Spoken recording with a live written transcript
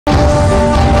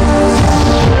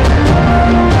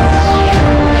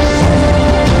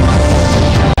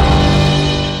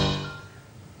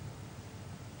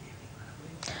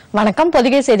வணக்கம்.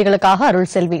 பொதிகை செய்திகளுக்காக அருள்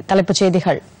செல்வி. தலைப்புச்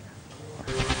செய்திகள்.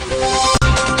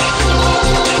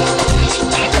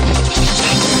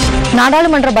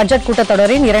 நாடாளுமன்ற பட்ஜெட்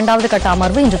கூட்டத்தொடரின் இரண்டாவது கட்ட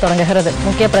அமர்வு இன்று தொடங்குகிறது.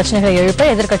 முக்கிய பிரச்சினைகளை எழுப்ப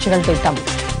எதிர்க்கட்சிகள் திட்டம்.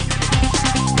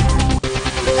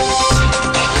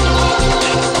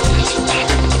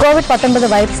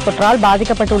 கோவிட்-19 வைரஸ் தொற்றால்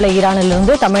பாதிக்கப்பட்டுள்ள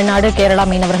ஈரானிலிருந்து தமிழ்நாடு, கேரளா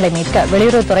மீனவர்களை மீட்க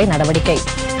வெளியுறவுத்துறை நடவடிக்கை.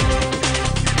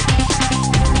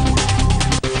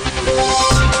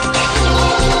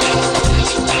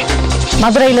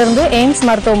 மதுரையிலிருந்து எய்ம்ஸ்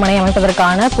மருத்துவமனை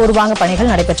அமைப்பதற்கான பூர்வாங்க பணிகள்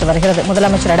நடைபெற்று வருகிறது.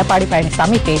 முதலமைச்சர் எடப்பாடி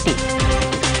பழனிசாமி பேட்டி.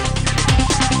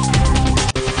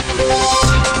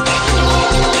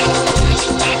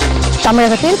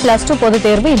 தமிழகத்தில் +2 பொதுத்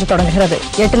தேர்வு இன்று தொடங்குகிறது.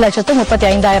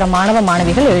 8,35,000 மாணவ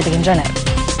மாணவிகள் எழுதுகின்றனர்.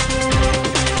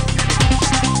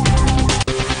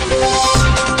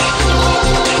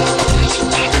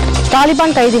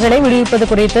 தாலிபான் கைதிகளை விடுவிப்பது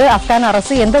குறித்து ஆப்கான்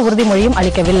அரசு எந்த உறுதிமொழியும்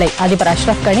அளிக்கவில்லை. அதிபர்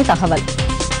அஷ்ரப் கனி தகவல்.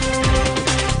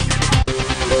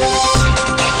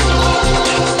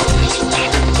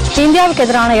 இந்தியாவுக்கு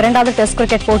எதிரான இரண்டாவது டெஸ்ட்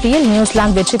கிரிக்கெட் போட்டியில்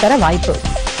நியூசிலாந்து வெற்றி பெற வாய்ப்பு.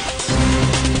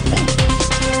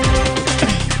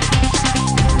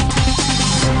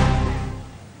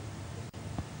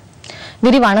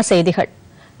 விரிவான செய்திகள்.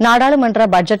 நாடாளுமன்ற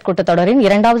பட்ஜெட் கூட்டத்தொடரின்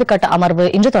இரண்டாவது கட்ட அமர்வு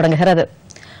இன்று தொடங்குகிறது.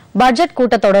 பட்ஜெட்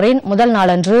கூட்டத்தொடரின் முதல்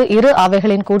நாளன்று இரு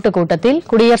அவைகளின் கூட்டுக் கூட்டத்தில்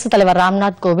குடியரசுத் தலைவர்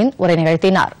ராம்நாத் கோவிந்த் உரை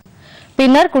நிகழ்த்தினார்.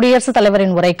 பின்னர் குடியரசுத்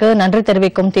தலைவரின் உரைக்கு நன்றி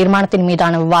தெரிவிக்கும் தீர்மானத்தின்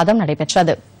மீதான விவாதம்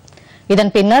நடைபெற்றது.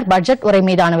 இதன் பின்னர் பட்ஜெட் உரை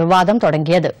மீதான விவாதம்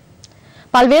தொடங்கியது.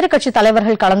 பல்வேறு கட்சித்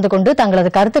தலைவர்கள் கலந்து கொண்டு தங்களது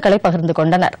கருத்துக்களை பகிர்ந்து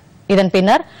கொண்டனர். இதன்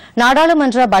பின்னர்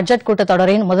நாடாளுமன்ற பட்ஜெட்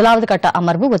கூட்டத்தொடரின் முதலாவது கட்ட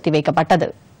அமர்வு ஒத்திவைக்கப்பட்டது.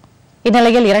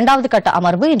 இந்நிலையில் இரண்டாவது கட்ட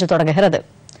அமர்வு இன்று தொடங்குகிறது.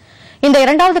 இந்த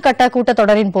இரண்டாவது கட்ட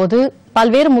கூட்டத்தொடரின் போது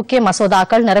பல்வேறு முக்கிய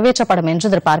மசோதாக்கள் நிறைவேற்றப்படும் என்று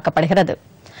எதிர்பார்க்கப்படுகிறது.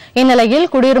 இந்நிலையில்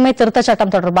குடியுரிமை திருத்தச்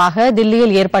சட்டம் தொடர்பாக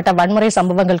தில்லியில் ஏற்பட்ட வன்முறை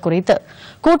சம்பவங்கள் குறித்து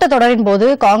கூட்டத்தொடரின் போது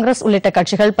காங்கிரஸ் உள்ளிட்ட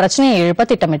கட்சிகள் பிரச்சினையை எழுப்ப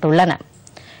திட்டமிட்டுள்ளன.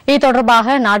 இது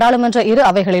தொடர்பாக நாடாளுமன்ற இரு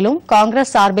அவைகளிலும்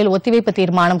காங்கிரஸ் சார்பில் ஒத்திவைப்பு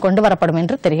தீர்மானம் கொண்டுவரப்படும்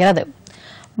என்று தெரிகிறது.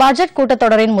 பட்ஜெட்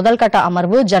கூட்டத்தொடரின் முதல் கட்ட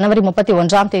அமர்வு ஜனவரி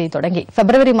 31ஆம் தேதி தொடங்கி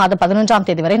பிப்ரவரி மாதம் 11ஆம்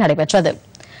தேதி வரை நடைபெற்றது.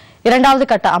 இரண்டாவது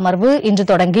கட்ட அமர்வு இன்று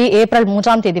தொடங்கி ஏப்ரல்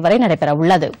 3ஆம் தேதி வரை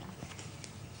நடைபெறவுள்ளது.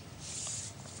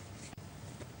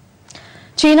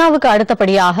 சீனாவுக்கு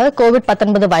அடுத்தபடியாக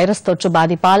கோவிட்-19 வைரஸ் தொற்று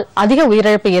பாதிப்பால் அதிக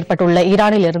உயிரிழப்பு ஏற்பட்டுள்ள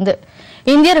ஈரானிலிருந்து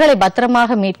இந்தியர்களை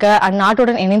பத்திரமாக மீட்க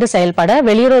அந்நாட்டுடன் இணைந்து செயல்பட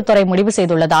வெளியுறவுத்துறை முடிவு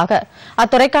செய்துள்ளதாக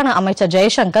அத்துறைக்கான அமைச்சர்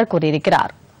ஜெய்சங்கர்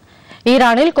கூறியிருக்கிறார்.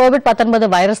 ஈரானில் கோவிட்-19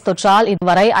 வைரஸ் தொற்றால்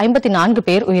இதுவரை 54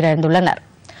 பேர் உயிரிழந்துள்ளனர்.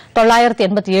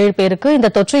 987 பேருக்கு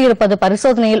இந்த தொற்று இருப்பது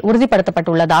பரிசோதனையில்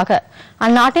உறுதிப்படுத்தப்பட்டுள்ளதாக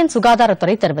அந்நாட்டின்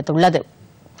சுகாதாரத்துறை தெரிவித்துள்ளது.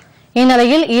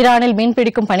 இந்நிலையில் ஈரானில்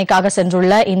மீன்பிடிக்கும் பணிக்காக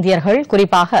சென்றுள்ள இந்தியர்கள்,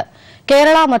 குறிப்பாக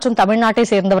கேரளா மற்றும் தமிழ்நாட்டை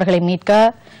சேர்ந்தவர்களை மீட்க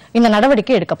இந்த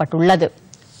நடவடிக்கை எடுக்கப்பட்டுள்ளது.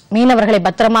 மீனவர்களை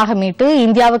பத்திரமாக மீட்டு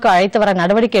இந்தியாவுக்கு அழைத்து வர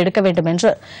நடவடிக்கை எடுக்க வேண்டும் என்று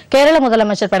கேரள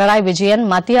முதலமைச்சர் பினராயி விஜயன்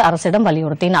மத்திய அரசிடம்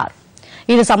வலியுறுத்தினார்.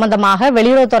 இது சம்பந்தமாக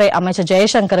வெளியுறவுத்துறை அமைச்சர்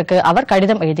ஜெய்சங்கருக்கு அவர்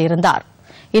கடிதம் எழுதியிருந்தார்.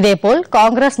 இதேபோல்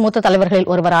காங்கிரஸ் மூத்த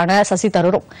தலைவர்களில் ஒருவரான சசி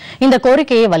தரூரும் இந்த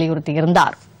கோரிக்கையை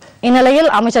வலியுறுத்தியிருந்தார்.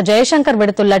 இந்நிலையில் அமைச்சர் ஜெய்சங்கர்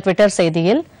விடுத்துள்ள டுவிட்டர்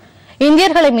செய்தியில்,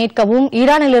 இந்தியர்களை மீட்கவும்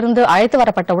ஈரானிலிருந்து அழைத்து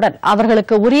வரப்பட்டவுடன்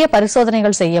அவர்களுக்கு உரிய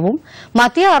பரிசோதனைகள் செய்யவும்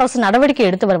மத்திய அரசு நடவடிக்கை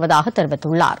எடுத்து வருவதாக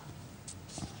தெரிவித்துள்ளார்.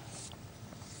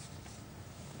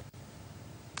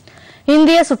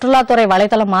 இந்திய சுற்றுலாத்துறை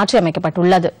வலைதளம் மாற்றி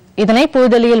அமைக்கப்பட்டுள்ளது. இதனை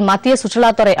புதுதில்லியில் மத்திய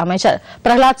சுற்றுலாத்துறை அமைச்சர்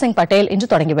பிரகலாத் சிங் பட்டேல் இன்று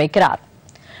தொடங்கி வைக்கிறார்.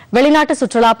 வெளிநாட்டு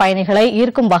சுற்றுலா பயணிகளை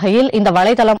ஈர்க்கும் வகையில் இந்த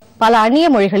வலைதளம் பல அந்நிய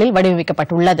மொழிகளில்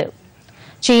வடிவமைக்கப்பட்டுள்ளது.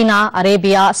 சீனா,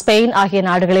 அரேபியா, ஸ்பெயின் ஆகிய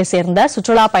நாடுகளைச் சேர்ந்த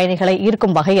சுற்றுலா பயணிகளை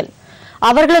ஈர்க்கும் வகையில்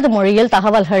அவர்களது மொழியில்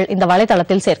தகவல்கள் இந்த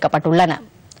வலைதளத்தில் சேர்க்கப்பட்டுள்ளன.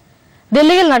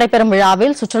 தில்லியில் நடைபெறும்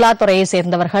விழாவில் சுற்றுலாத்துறையைச்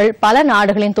சேர்ந்தவர்கள், பல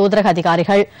நாடுகளின் தூதரக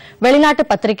அதிகாரிகள், வெளிநாட்டு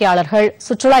பத்திரிகையாளர்கள்,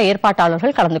 சுற்றுலா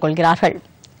ஏற்பாட்டாளர்கள் கலந்து கொள்கிறார்கள்.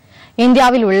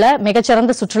 இந்தியாவில் உள்ள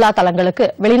மிகச்சிறந்த சுற்றுலா தலங்களுக்கு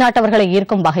வெளிநாட்டவர்களை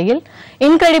ஈர்க்கும் வகையில்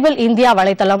இன்கிரெடிபிள் இந்தியா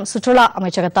வலைதளம் சுற்றுலா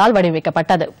அமைச்சகத்தால்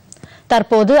வடிவமைக்கப்பட்டது.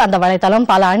 தற்போது அந்த வலைதளம்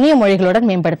பல அந்நிய மொழிகளுடன்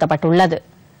மேம்படுத்தப்பட்டுள்ளது.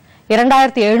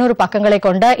 2700 பக்கங்களை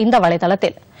கொண்ட இந்த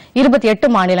வலைதளத்தில் 28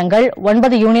 மாநிலங்கள்,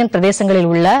 9 யூனியன் பிரதேசங்களில்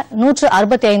உள்ள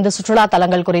 165 சுற்றுலா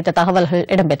தலங்கள் குறித்த தகவல்கள்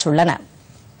இடம்பெற்றுள்ளன.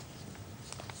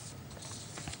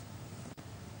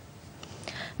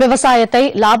 விவசாயத்தை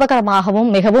லாபகரமாகவும்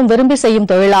மிகவும் விரும்பி செய்யும்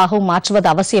தொழிலாகவும் மாற்றுவது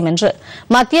அவசியம் என்று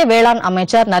மத்திய வேளாண்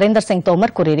அமைச்சர் நரேந்திர சிங்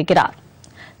தோமர் கூறியிருக்கிறார்.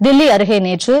 தில்லி அருகே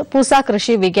நேற்று பூசா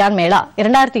கிருஷி விக்யான் மேளா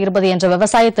 2020 என்ற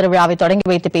விவசாய திருவிழாவை தொடங்கி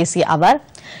வைத்து பேசிய அவர்,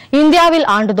 இந்தியாவில்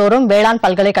ஆண்டுதோறும் வேளாண்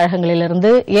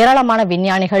பல்கலைக்கழகங்களிலிருந்து ஏராளமான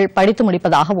விஞ்ஞானிகள் படித்து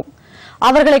முடிப்பதாகவும்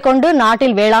அவர்களைக் கொண்டு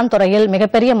நாட்டில் வேளாண் துறையில்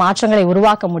மிகப்பெரிய மாற்றங்களை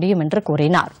உருவாக்க முடியும் என்று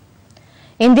கூறினார்.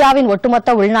 இந்தியாவின் ஒட்டுமொத்த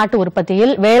உள்நாட்டு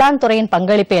உற்பத்தியில் வேளாண் துறையின்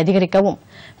பங்களிப்பை அதிகரிக்கவும்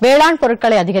வேளாண்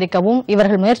பொருட்களை அதிகரிக்கவும்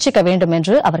இவர்கள் முயற்சிக்க வேண்டும்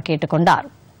என்று அவர் கேட்டுக் கொண்டார்.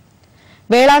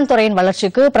 வேளாண் துறையின்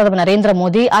வளர்ச்சிக்கு பிரதமர் நரேந்திர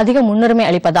மோடி அதிக முன்னுரிமை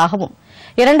அளிப்பதாகவும்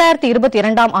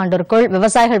 2022ஆம் ஆண்டிற்குள்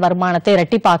விவசாயிகள் வருமானத்தை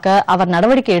இரட்டிப்பாக்க அவர்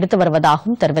நடவடிக்கை எடுத்து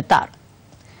வருவதாகவும் தெரிவித்தார்.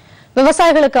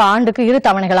 விவசாயிகளுக்கு ஆண்டுக்கு 2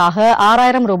 தவணைகளாக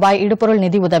 6000 ரூபாய் இடுபொருள்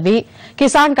நிதி உதவி,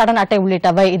 கிசான் கடன் அட்டை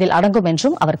உள்ளிட்டவை இதில் அடங்கும்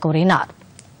என்றும் அவர் கூறினார்.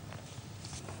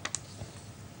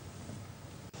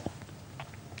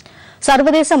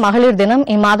 சர்வதேச மகளிர் தினம்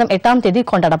இம்மாதம் 8ஆம் தேதி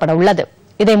கொண்டாடப்பட உள்ளது.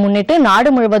 இதை முன்னிட்டு நாடு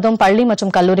முழுவதும் பள்ளி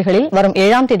மற்றும் கல்லூரிகளில் வரும்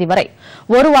 7ஆம் தேதி வரை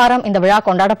ஒரு வாரம் இந்த விழா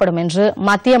கொண்டாடப்படும் என்று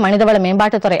மத்திய மனிதவள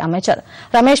மேம்பாட்டுத்துறை அமைச்சர்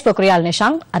ரமேஷ் பொக்ரியால்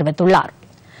நிஷாங்க் அறிவித்துள்ளார்.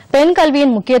 பெண்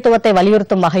கல்வியின் முக்கியத்துவத்தை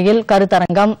வலியுறுத்தும் வகையில்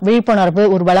கருத்தரங்கம், விழிப்புணர்வு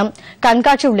ஊர்வலம்,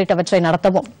 கண்காட்சி உள்ளிட்டவற்றை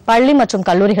நடத்தவும் பள்ளி மற்றும்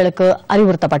கல்லூரிகளுக்கு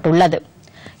அறிவுறுத்தப்பட்டுள்ளது.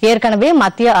 ஏற்கனவே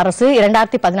மத்திய அரசு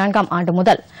 2014ஆம் ஆண்டு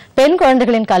முதல் பெண்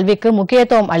குழந்தைகளின் கல்விக்கு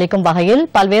முக்கியத்துவம் அளிக்கும் வகையில்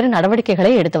பல்வேறு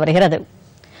நடவடிக்கைகளை எடுத்து வருகிறது.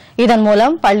 இதன்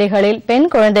மூலம் பள்ளிகளில் பெண்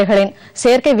குழந்தைகளின்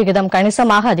சேர்க்கை விகிதம்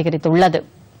கணிசமாக அதிகரித்துள்ளது.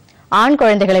 ஆண்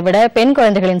குழந்தைகளை விட பெண்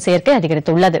குழந்தைகளின் சேர்க்கை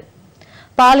அதிகரித்துள்ளது.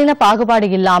 பாலின பாகுபாடு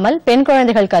இல்லாமல் பெண்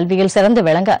குழந்தைகள் கல்வியில் சிறந்து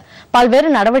விளங்க பல்வேறு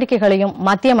நடவடிக்கைகளையும்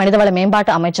மத்திய மனிதவள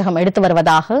மேம்பாட்டு அமைச்சகம் எடுத்து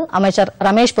வருவதாக அமைச்சர்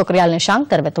ரமேஷ் பொக்ரியால்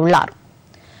நிஷாங்க் தெரிவித்துள்ளார்.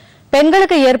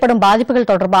 பெண்களுக்கு ஏற்படும் பாதிப்புகள்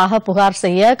தொடர்பாக புகார்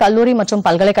செய்ய கல்லூரி மற்றும்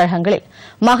பல்கலைக்கழகங்களில்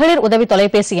மகளிர் உதவி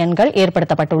தொலைபேசி எண்கள்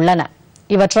ஏற்படுத்தப்பட்டுள்ளன.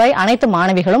 இவற்றை அனைத்து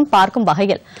மாணவிகளும் பார்க்கும்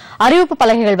வகையில் அறிவிப்பு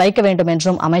பலகைகள் வைக்க வேண்டும்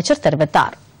என்றும் அமைச்சர்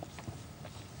தெரிவித்தார்.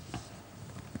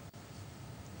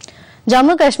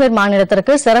 ஜம்மு காஷ்மீர்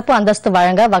மாநிலத்திற்கு சிறப்பு அந்தஸ்து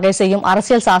வழங்க வகை செய்யும்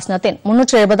அரசியல் சாசனத்தின்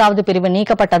 370வது பிரிவு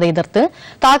நீக்கப்பட்டதை எதிர்த்து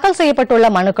தாக்கல் செய்யப்பட்டுள்ள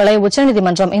மனுக்களை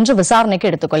உச்சநீதிமன்றம் இன்று விசாரணைக்கு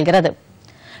எடுத்துக் கொள்கிறது.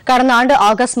 கடந்த ஆண்டு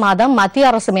ஆகஸ்ட் மாதம் மத்திய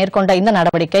அரசு மேற்கொண்ட இந்த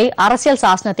நடவடிக்கை அரசியல்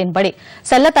சாசனத்தின்படி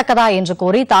செல்லத்தக்கதா என்று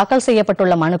கூறி தாக்கல்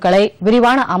செய்யப்பட்டுள்ள மனுக்களை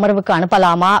விரிவான அமர்வுக்கு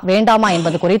அனுப்பலாமா வேண்டாமா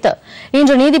என்பது குறித்து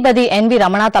இன்று நீதிபதி NV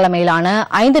ரமணா தலைமையிலான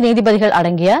 5 நீதிபதிகள்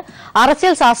அடங்கிய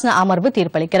அரசியல் சாசன அமர்வு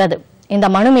தீர்ப்பளிக்கிறது. இந்த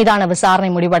மனு மீதான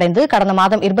விசாரணை முடிவடைந்து கடந்த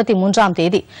மாதம் 23ஆம்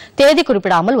தேதி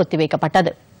குறிப்பிடாமல்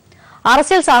ஒத்திவைக்கப்பட்டது.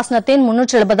 அரசியல் சாசனத்தின்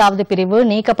 370வது பிரிவு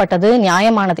நீக்கப்பட்டது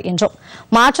நியாயமானது என்றும்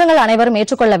மாற்றங்கள் அனைவரும்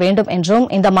ஏற்றுக்கொள்ள வேண்டும் என்றும்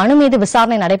இந்த மனு மீது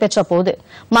விசாரணை நடைபெற்ற போது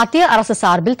மத்திய அரசு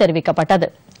சார்பில் தெரிவிக்கப்பட்டது.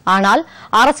 ஆனால்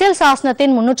அரசியல்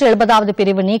சாசனத்தின் 370வது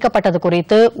பிரிவு நீக்கப்பட்டது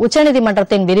குறித்து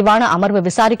உச்சநீதிமன்றத்தின் விரிவான அமர்வு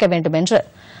விசாரிக்க வேண்டும் என்று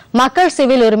மக்கள்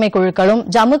சிவில் உரிமை குழுக்களும்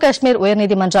ஜம்மு காஷ்மீர்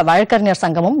உயர்நீதிமன்ற வழக்கறிஞர்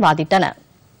சங்கமும் வாதிட்டன.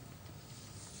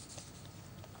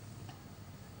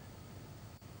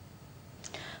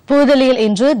 புதுதில்லியில்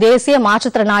இன்று தேசிய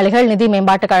மாற்றுத்திறனாளிகள் நிதி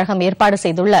மேம்பாட்டுக் கழகம் ஏற்பாடு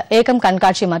செய்துள்ள ஏகம்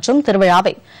கண்காட்சி மற்றும்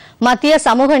திருவிழாவை மத்திய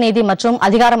சமூக நீதி மற்றும்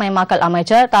அதிகாரமயமாக்கல்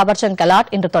அமைச்சர் தாவர்சந்த் கெலாட்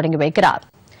இன்று தொடங்கி வைக்கிறார்.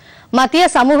 மத்திய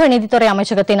சமூக நீதித்துறை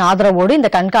அமைச்சகத்தின் ஆதரவோடு இந்த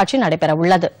கண்காட்சி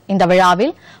நடைபெறவுள்ளது. இந்த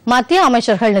விழாவில் மத்திய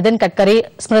அமைச்சர்கள் நிதின் கட்கரி,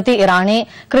 ஸ்மிருதி இரானி,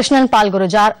 கிருஷ்ணன் பால்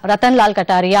குருஜார், ரத்தன்லால்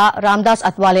கட்டாரியா, ராம்தாஸ்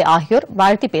அத்வாலே ஆகியோர்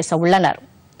வாழ்த்தி பேசவுள்ளனர்.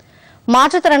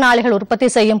 மாற்றுத்திறனாளிகள் உற்பத்தி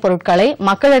செய்யும் பொருட்களை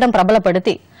மக்களிடம்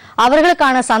பிரபலப்படுத்தி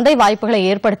அவர்களுக்கான சந்தை வாய்ப்புகளை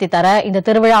ஏற்படுத்தி தர இந்த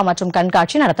திருவிழா மற்றும்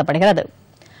கண்காட்சி நடத்தப்படுகிறது.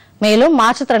 மேலும்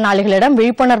மாற்றுத்திறனாளிகளிடம்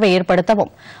விழிப்புணர்வை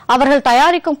ஏற்படுத்தவும் அவர்கள்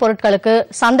தயாரிக்கும் பொருட்களுக்கு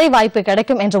சந்தை வாய்ப்பு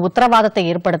கிடைக்கும் என்ற உத்தரவாதத்தை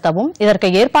ஏற்படுத்தவும் இதற்கு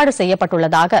ஏற்பாடு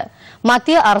செய்யப்பட்டுள்ளதாக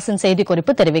மத்திய அரசின்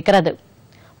செய்திக்குறிப்பு தெரிவிக்கிறது.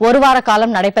 ஒரு வார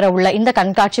காலம் நடைபெறவுள்ள இந்த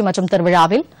கண்காட்சி மற்றும்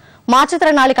திருவிழாவில்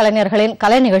மாற்றுத்திறனாளி கலைஞர்களின்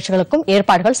கலை நிகழ்ச்சிகளுக்கும்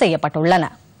ஏற்பாடுகள் செய்யப்பட்டுள்ளன.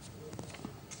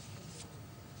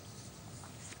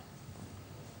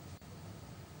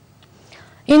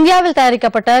 இந்தியாவில்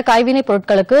தயாரிக்கப்பட்ட கைவினைப்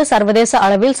பொருட்களுக்கு சர்வதேச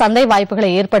அளவில் சந்தை வாய்ப்புகளை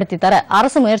ஏற்படுத்தி தர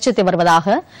அரசு முயற்சித்து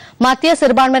வருவதாக மத்திய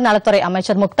சிறுபான்மையினர் நலத்துறை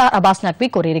அமைச்சர் முக்தார் அப்பாஸ் நக்வி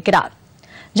கூறியிருக்கிறார்.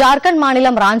 ஜார்க்கண்ட்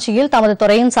மாநிலம் ராஞ்சியில் தமது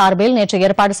துறையின் சார்பில் நேற்று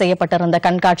ஏற்பாடு செய்யப்பட்டிருந்த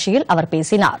கண்காட்சியில் அவர்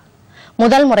பேசினார்.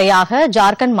 முதல் முறையாக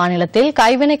ஜார்க்கண்ட் மாநிலத்தில்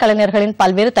கைவினை கலைஞர்களின்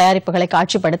பல்வேறு தயாரிப்புகளை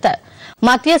காட்சிப்படுத்த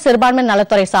மத்திய சிறுபான்மையினர்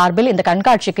நலத்துறை சார்பில் இந்த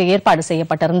கண்காட்சிக்கு ஏற்பாடு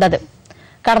செய்யப்பட்டிருந்தது.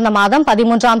 கடந்த மாதம்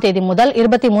 13ஆம் தேதி முதல்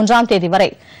 23ஆம் தேதி வரை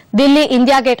தில்லி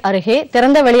இந்தியா கேட் அருகே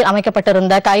திறந்த வெளியில்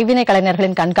அமைக்கப்பட்டிருந்த கைவினை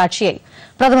கலைஞர்களின் கண்காட்சியை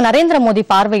பிரதமர் நரேந்திர மோடி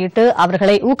பார்வையிட்டு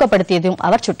அவர்களை ஊக்கப்படுத்தியதையும்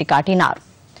அவர் சுட்டிக்காட்டினார்.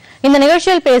 இந்த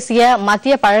நிகழ்ச்சியில் பேசிய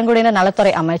மத்திய பழங்குடியினர்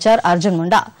நலத்துறை அமைச்சர் அர்ஜுன்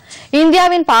முண்டா,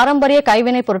 இந்தியாவின் பாரம்பரிய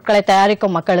கைவினைப் பொருட்களை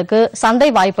தயாரிக்கும் மக்களுக்கு சந்தை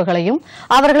வாய்ப்புகளையும்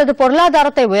அவர்களது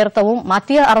பொருளாதாரத்தை உயர்த்தவும்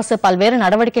மத்திய அரசு பல்வேறு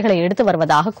நடவடிக்கைகளை எடுத்து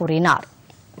வருவதாக கூறினார்.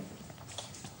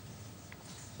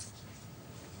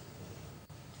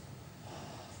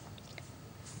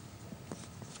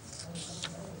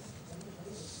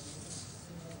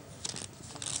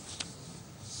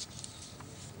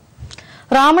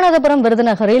 ராமநாதபுரம்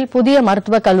விருதுநகரில் புதிய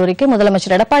மருத்துவக் கல்லூரிக்கு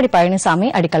முதலமைச்சர் எடப்பாடி பழனிசாமி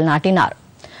அடிக்கல் நாட்டினார்.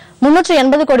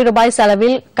 380 கோடி ரூபாய்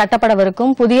செலவில்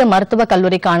கட்டப்படவிருக்கும் புதிய மருத்துவக்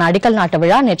கல்லூரிக்கான அடிக்கல் நாட்டு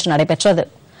விழா நேற்று நடைபெற்றது.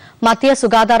 மத்திய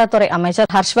சுகாதாரத்துறை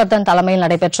அமைச்சர் ஹர்ஷ்வர்தன் தலைமையில்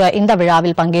நடைபெற்ற இந்த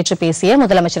விழாவில் பங்கேற்று பேசிய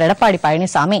முதலமைச்சர் எடப்பாடி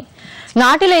பழனிசாமி,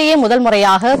 நாட்டிலேயே முதல்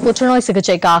முறையாக புற்றுநோய்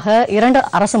சிகிச்சைக்காக 2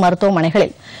 அரசு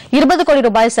மருத்துவமனைகளில் 20 கோடி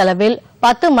ரூபாய் செலவில்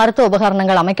 10 மருத்துவ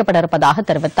உபகரணங்கள் அமைக்கப்பட இருப்பதாக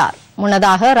தெரிவித்தார்.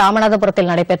 முன்னதாக ராமநாதபுரத்தில்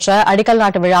நடைபெற்ற அடிக்கல்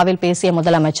நாட்டு விழாவில் பேசிய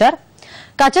முதலமைச்சர்,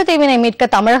 கச்சத்தீவினை மீட்க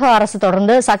தமிழக அரசு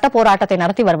தொடர்ந்து சட்ட போராட்டத்தை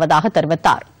நடத்தி வருவதாக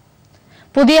தெரிவித்தார்.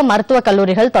 புதிய மருத்துவக்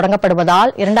கல்லூரிகள்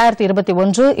தொடங்கப்படுவதால்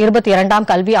 2021-22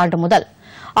 கல்வி ஆண்டு முதல்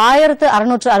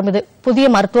 1660 புதிய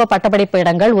மருத்துவ பட்டப்படிப்பு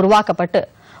இடங்கள் உருவாக்கப்பட்டு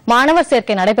மாணவர்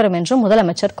சேர்க்கை நடைபெறும் என்றும்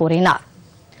முதலமைச்சர் கூறினார்.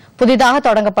 புதிதாக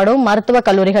தொடங்கப்படும் மருத்துவக்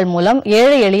கல்லூரிகள் மூலம்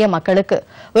ஏழை எளிய மக்களுக்கு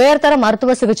உயர்தர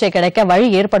மருத்துவ சிகிச்சை கிடைக்க வழி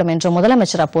ஏற்படும் என்று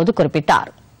முதலமைச்சர் அப்போது குறிப்பிட்டார்.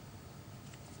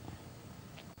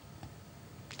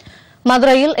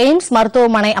 மதுரையில் எய்ம்ஸ்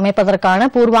மருத்துவமனை அமைப்பதற்கான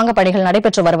பூர்வாங்க பணிகள்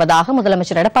நடைபெற்று வருவதாக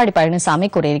முதலமைச்சர் எடப்பாடி பழனிசாமி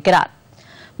கூறியிருக்கிறார்.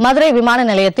 மதுரை விமான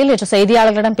நிலையத்தில் நேற்று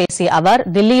செய்தியாளர்களிடம் பேசிய அவர்,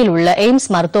 தில்லியில் உள்ள எய்ம்ஸ்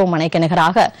மருத்துவமனைக்கு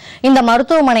நிகராக இந்த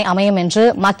மருத்துவமனை அமையும் என்று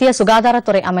மத்திய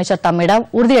சுகாதாரத்துறை அமைச்சர் தம்மிடம்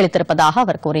உறுதியளித்திருப்பதாக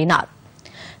அவர் கூறினார்.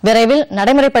 விரைவில்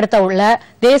நடைமுறைப்படுத்த உள்ள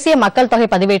தேசிய மக்கள் தொகை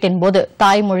பதிவேட்டின் போது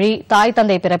தாய்மொழி, தாய்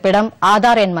தந்தை பிறப்பிடம்,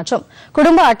 ஆதார் எண் மற்றும்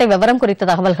குடும்ப அட்டை விவரம் குறித்த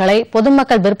தகவல்களை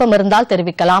பொதுமக்கள் விருப்பம் இருந்தால்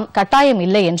தெரிவிக்கலாம், கட்டாயம்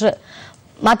இல்லை என்று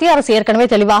மத்திய அரசு ஏற்கனவே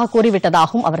தெளிவாக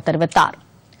கூறிவிட்டதாகவும் அவர் தெரிவித்தார்.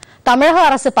 தமிழக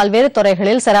அரசு பல்வேறு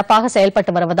துறைகளில் சிறப்பாக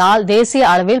செயல்பட்டு வருவதால் தேசிய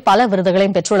அளவில் பல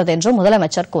விருதுகளையும் பெற்றுள்ளது என்றும்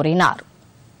முதலமைச்சர் கூறினார்.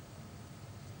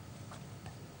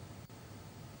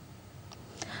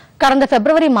 கடந்த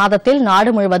பிப்ரவரி மாதத்தில் நாடு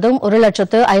முழுவதும்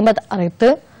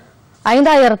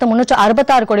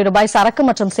 1,50,366 கோடி ரூபாய் சரக்கு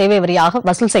மற்றும் சேவை வரியாக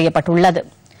வசூல் செய்யப்பட்டுள்ளது.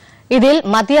 இதில்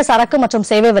மத்திய சரக்கு மற்றும்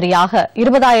சேவை வரியாக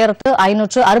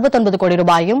 20,569 கோடி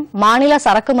ரூபாயும், மாநில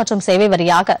சரக்கு மற்றும் சேவை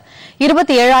வரியாக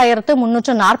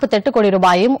 27,348 கோடி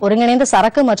ரூபாயும், ஒருங்கிணைந்த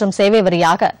சரக்கு மற்றும் சேவை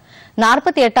வரியாக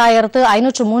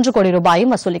 48,503 கோடி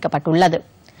ரூபாயும் வசூலிக்கப்பட்டுள்ளது.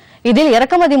 இதில்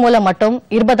இறக்குமதி மூலம் மட்டும்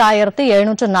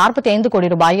 20,745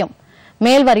 கோடி ரூபாயும்,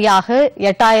 மேல் வரியாக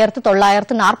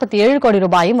 8,947 கோடி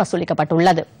ரூபாயும்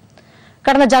வசூலிக்கப்பட்டுள்ளது.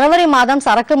 கடந்த ஜனவரி மாதம்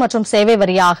சரக்கு மற்றும் சேவை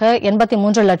வரியாக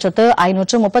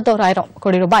 83,531,000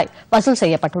 கோடி ரூபாய் வசூல்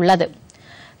செய்யப்பட்டுள்ளது.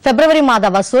 பிப்ரவரி மாத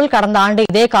வசூல் கடந்த ஆண்டு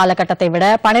இதே காலகட்டத்தை விட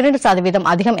 12%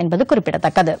 அதிகம் என்பது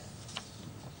குறிப்பிடத்தக்கது.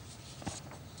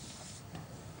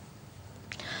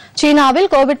 சீனாவில்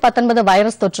கோவிட்-19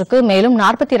 வைரஸ் தொற்றுக்கு மேலும்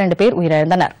 42 பேர்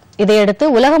உயிரிழந்தனர். இதையடுத்து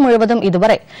உலகம் முழுவதும்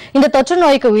இதுவரை இந்த தொற்று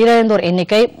நோய்க்கு உயிரிழந்தோர்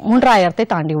எண்ணிக்கை 3000-ஐ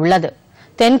தாண்டியுள்ளது.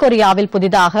 தென்கொரியாவில்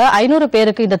புதிதாக 500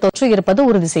 பேருக்கு இந்த தொற்று இருப்பது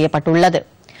உறுதி செய்யப்பட்டுள்ளது.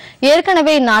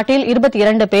 ஏற்கனவே இந்நாட்டில்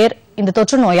 22 பேர் இந்த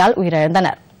தொற்று நோயால்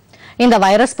உயிரிழந்தனர். இந்த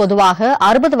வைரஸ் பொதுவாக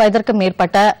 60 வயதிற்கு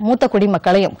மேற்பட்ட மூத்த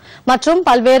குடிமக்களையும் மற்றும்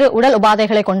பல்வேறு உடல்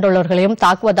உபாதைகளை கொண்டுள்ளவர்களையும்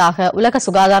தாக்குவதாக உலக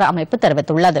சுகாதார அமைப்பு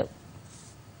தெரிவித்துள்ளது.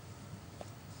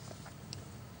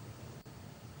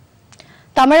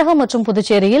 தமிழகம் மற்றும்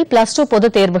புதுச்சேரியில் +2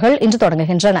 பொதுத் தேர்வுகள் இன்று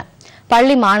தொடங்குகின்றன.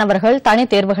 பள்ளி மாணவர்கள்,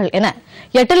 தனித் தேர்வுகள் என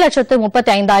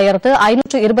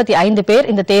 8,35,525 பேர்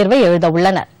இந்த தேர்வை எழுத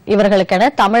உள்ளனர். இவர்களுக்கென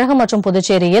தமிழகம் மற்றும்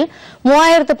புதுச்சேரியில்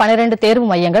 3,012 தேர்வு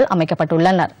மையங்கள்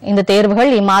அமைக்கப்பட்டுள்ளன. இந்த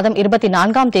தேர்வுகள் இம்மாதம்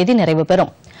 24ஆம் தேதி நிறைவு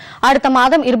பெறும். அடுத்த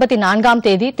மாதம் 24ஆம்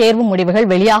தேதி தேர்வு முடிவுகள்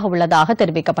வெளியாக உள்ளதாக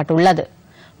தெரிவிக்கப்பட்டுள்ளது.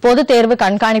 பொதுத் தேர்வு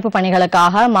கண்காணிப்பு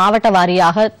பணிகளுக்காக மாவட்ட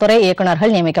வாரியாக துறை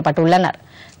இயக்குநர்கள் நியமிக்கப்பட்டுள்ளனர்.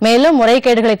 மேலும்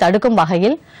முறைகேடுகளை தடுக்கும்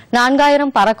வகையில்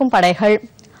 4000 பறக்கும் படைகள்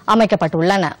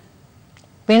அமைக்கப்பட்டுள்ளன.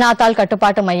 வினாத்தாள்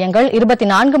கட்டுப்பாட்டு மையங்கள்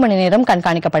 24 மணி நேரம்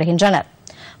கண்காணிக்கப்படுகின்றனர்.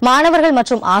 மாணவர்கள்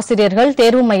மற்றும் ஆசிரியர்கள்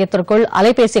தேர்வு மையத்திற்குள்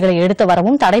அலைபேசிகளை எடுத்து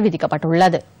வரவும் தடை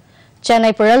விதிக்கப்பட்டுள்ளது.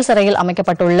 சென்னை புழல் சிறையில்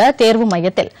அமைக்கப்பட்டுள்ள தேர்வு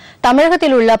மையத்தில்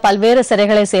தமிழகத்தில் உள்ள பல்வேறு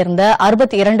சிறைகளைச் சேர்ந்த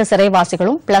 62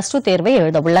 சிறைவாசிகளும் +2 தேர்வை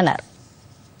எழுதவுள்ளனர்.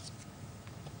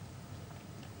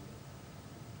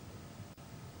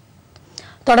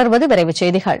 தொடர்வது விரைவுச்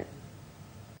செய்திகள்.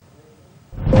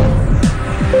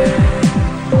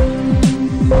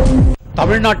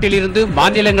 தமிழ்நாட்டிலிருந்து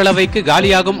மாநிலங்களவைக்கு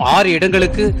காலியாகும் 6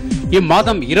 இடங்களுக்கு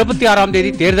இம்மாதம் 26ஆம்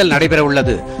தேதி தேர்தல் நடைபெற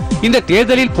உள்ளது. இந்த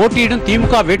தேர்தலில் போட்டியிடும்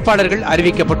திமுக வேட்பாளர்கள்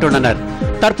அறிவிக்கப்பட்டுள்ளனர்.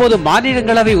 தற்போது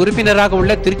மாநிலங்களவை உறுப்பினராக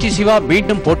உள்ள திருச்சி சிவா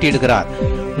மீண்டும் போட்டியிடுகிறார்.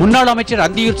 முன்னாள் அமைச்சர்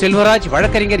அந்தியூர் செல்வராஜ்,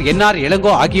 வழக்கறிஞர் NR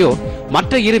இளங்கோ ஆகியோர்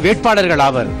மற்ற 2 வேட்பாளர்கள்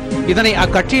ஆவர். இதனை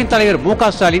அக்கட்சியின் தலைவர் மு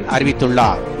க ஸ்டாலின்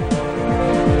அறிவித்துள்ளார்.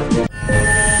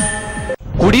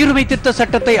 குடியுரிமை திருத்த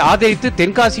சட்டத்தை ஆதரித்து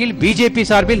தென்காசியில் பிஜேபி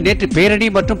சார்பில் நேற்று பேரணி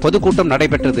மற்றும் பொதுக்கூட்டம்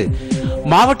நடைபெற்றது.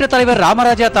 மாவட்ட தலைவர்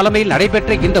ராமராஜா தலைமையில்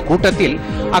நடைபெற்ற இந்த கூட்டத்தில்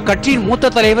அக்கட்சியின்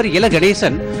மூத்த தலைவர் இல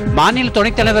கணேசன், மாநில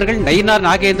துணைத் தலைவர்கள் நயினார்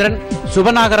நாகேந்திரன்,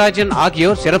 சுபநாகராஜன்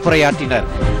ஆகியோர் சிறப்புரையாற்றினர்.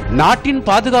 நாட்டின்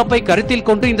பாதுகாப்பை கருத்தில்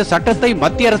கொண்டு இந்த சட்டத்தை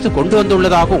மத்திய அரசு கொண்டு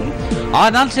வந்துள்ளதாகவும்,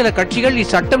 ஆனால் சில கட்சிகள்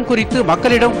இச்சட்டம் குறித்து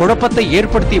மக்களிடம் குழப்பத்தை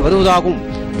ஏற்படுத்தி வருவதாகவும்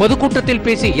பொதுக்கூட்டத்தில்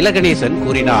பேசிய இல கணேசன்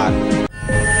கூறினார்.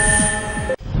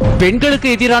 பெண்களுக்கு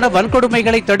எதிரான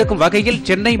வன்கொடுமைகளை தடுக்கும் வகையில்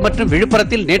சென்னை மற்றும்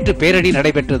விழுப்புரத்தில் நேற்று பேரணி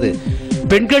நடைபெற்றது.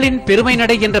 பெண்களின் பெருமை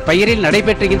நடை என்ற பெயரில்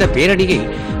நடைபெற்ற இந்த பேரணியை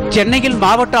சென்னையில்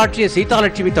மாவட்ட ஆட்சியர்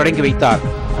சீதாலட்சுமி தொடங்கி வைத்தார்.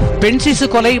 பெண் சிசு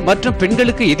கொலை மற்றும்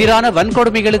பெண்களுக்கு எதிரான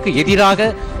வன்கொடுமைகளுக்கு எதிராக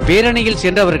பேரணியில்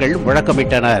சென்றவர்கள்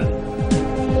முழக்கமிட்டனர்.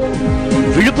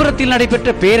 விழுப்புரத்தில் நடைபெற்ற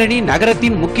பேரணி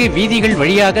நகரத்தின் முக்கிய வீதிகள்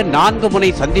வழியாக 4 முனை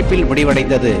சந்திப்பில்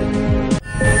முடிவடைந்தது.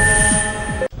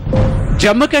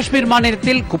 ஜம்மு காஷ்மீர்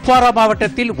மாநிலத்தில் குப்வாரா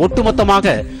மாவட்டத்தில்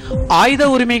ஒட்டுமொத்தமாக ஆயுத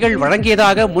உரிமைகள்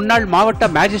வழங்கியதாக முன்னாள்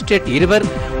மாவட்ட மேஜிஸ்ட்ரேட்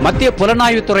 2 மத்திய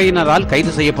புலனாய்வுத்துறையினரால்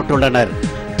கைது செய்யப்பட்டுள்ளனர்.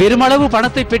 பெருமளவு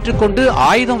பணத்தை பெற்றுக்கொண்டு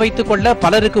ஆயுதம் வைத்துக் கொள்ள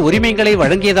பலருக்கு உரிமைகளை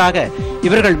வழங்கியதாக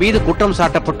இவர்கள் மீது குற்றம்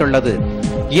சாட்டப்பட்டுள்ளது.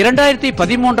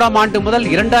 2013ஆம் ஆண்டு முதல்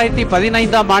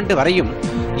 2015ஆம் ஆண்டு வரையும்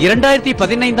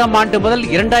 2015ஆம் ஆண்டு முதல்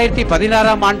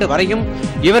 2016ஆம் ஆண்டு வரையும்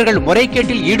இவர்கள்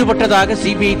முறைகேட்டில் ஈடுபட்டதாக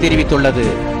சிபிஐ தெரிவித்துள்ளது.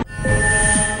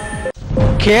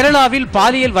 கேரளாவில்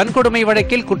பாலியல் வன்கொடுமை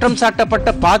வழக்கில் குற்றம்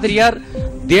சாட்டப்பட்ட பாதிரியார்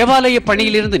தேவாலய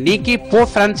பணியிலிருந்து நீக்கி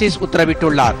போப் பிரான்சிஸ்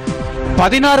உத்தரவிட்டுள்ளார்.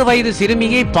 16 வயது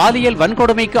சிறுமியை பாலியல்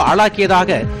வன்கொடுமைக்கு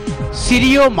ஆளாக்கியதாக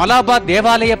சிரியோ மலாபாத்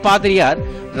தேவாலய பாதிரியார்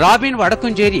ராபின்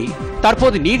வடக்குஞ்சேரி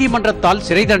தற்போது நீதிமன்றத்தால்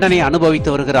சிறை தண்டனை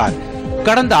அனுபவித்து வருகிறார்.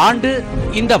 கடந்த ஆண்டு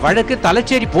இந்த வழக்கு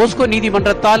தலச்சேரி போஸ்கோ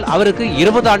நீதிமன்றத்தால் அவருக்கு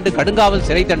 20 ஆண்டு கடுங்காவல்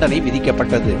சிறை தண்டனை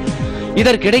விதிக்கப்பட்டது.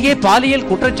 இதற்கிடையே பாலியல்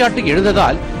குற்றச்சாட்டு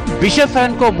எழுந்ததால் பிஷப்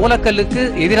பிரான்கோ மூலக்கல்லுக்கு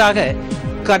எதிராக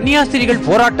கன்னியாஸ்திரிகள்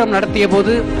போராட்டம் நடத்திய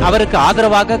போது அவருக்கு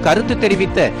ஆதரவாக கருத்து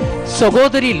தெரிவித்த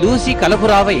சகோதரி லூசி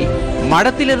கலபுராவை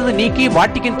மடத்திலிருந்து நீக்கி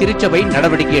வாட்டிகன் திருச்சபை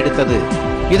நடவடிக்கை எடுத்தது.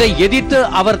 இதை எதிர்த்து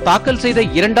அவர் தாக்கல் செய்த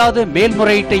 2வது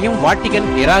மேல்முறையீட்டையும் வாட்டிகன்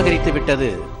நிராகரித்து விட்டது.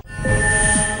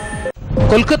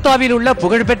 கொல்கத்தாவில் உள்ள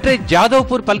புகழ்பெற்ற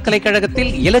ஜாதவ்பூர்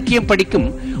பல்கலைக்கழகத்தில் இலக்கியம் படிக்கும்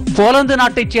போலந்து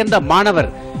நாட்டைச் சேர்ந்த மாணவர்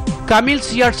கமில்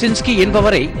சியாட்சின்ஸ்கி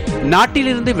என்பவரை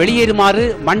நாட்டிலிருந்து வெளியேறுமாறு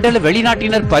மண்டல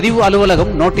வெளிநாட்டினர் பதிவு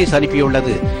அலுவலகம் நோட்டீஸ்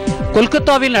அனுப்பியுள்ளது.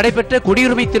 கொல்கத்தாவில் நடைபெற்ற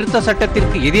குடியுரிமை திருத்த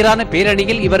சட்டத்திற்கு எதிரான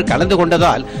பேரணியில் இவர் கலந்து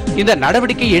கொண்டதால் இந்த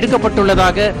நடவடிக்கை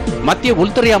எடுக்கப்பட்டுள்ளதாக மத்திய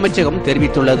உள்துறை அமைச்சகம்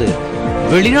தெரிவித்துள்ளது.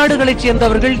 வெளிநாடுகளைச்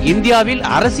சேர்ந்தவர்கள் இந்தியாவில்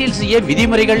அரசியல் செய்ய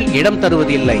விதிமுறைகள் இடம்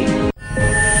தருவதில்லை.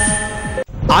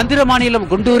 ஆந்திர மாநிலம்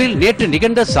குண்டூரில் நேற்று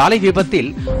நிகழ்ந்த சாலை விபத்தில்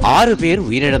 6 பேர்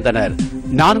உயிரிழந்தனர்,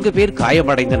 4 பேர்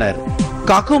காயமடைந்தனர்.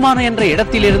 காக்குமான என்ற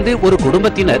இடத்திலிருந்து ஒரு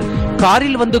குடும்பத்தினர்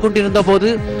காரில் வந்து கொண்டிருந்த போது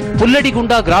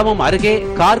புல்லடிகுண்டா கிராமம் அருகே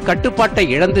கார் கட்டுப்பாட்டை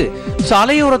இழந்து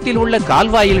சாலையோரத்தில் உள்ள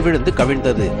கால்வாயில் விழுந்து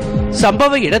கவிழ்ந்தது.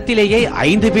 சம்பவ இடத்திலேயே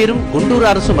 5 பேரும் குண்டூர்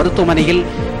அரசு மருத்துவமனையில்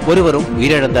ஒருவரும்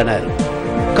உயிரிழந்தனர்.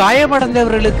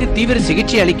 காயமடைந்தவர்களுக்கு தீவிர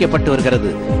சிகிச்சை அளிக்கப்பட்டு வருகிறது.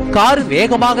 கார்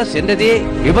வேகமாக சென்றதே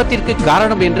விபத்திற்கு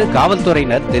காரணம் என்று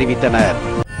காவல்துறையினர் தெரிவித்தனர்.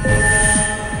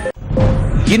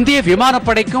 இந்திய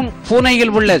விமானப்படைக்கும்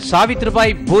பூனேயில் உள்ள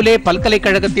சாவித்ரிபாய் பூலே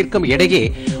பல்கலைக்கழகத்திற்கும் இடையே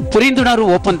புரிந்துணர்வு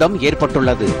ஒப்பந்தம்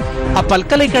ஏற்பட்டுள்ளது.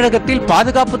 அப்பல்கலைக்கழகத்தில்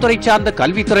பாதுகாப்புத்துறை சார்ந்த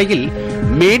கல்வித்துறையில்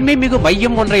மேன்மை மிகு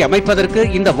மையம் ஒன்றை அமைப்பதற்கு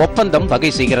இந்த ஒப்பந்தம்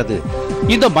வகை செய்கிறது.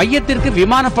 இந்த மையத்திற்கு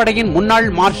விமானப்படையின் முன்னாள்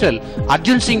மார்ஷல்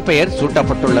அர்ஜுன் சிங் பெயர்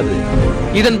சூட்டப்பட்டுள்ளது.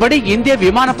 இதன்படி இந்திய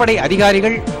விமானப்படை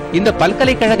அதிகாரிகள் இந்த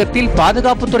பல்கலைக்கழகத்தில்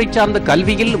பாதுகாப்புத்துறை சார்ந்த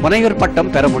கல்வியில் முனைவர்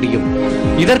பட்டம் பெற முடியும்.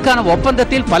 இதற்கான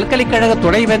ஒப்பந்தத்தில் பல்கலைக்கழக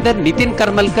துணைவேந்தர் நிதின்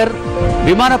கர்மல்கர்,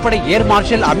 விமானப்படை ஏர்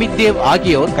மார்ஷல் அமித் தேவ்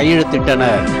ஆகியோர்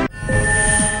கையெழுத்திட்டனர்.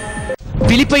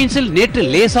 பிலிப்பைன்ஸில் நேற்று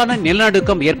லேசான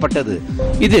நிலநடுக்கம் ஏற்பட்டது.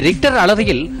 இது ரிக்டர்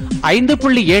அளவையில்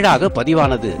 5.7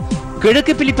 பதிவானது.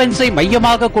 கிழக்கு பிலிப்பைன்ஸை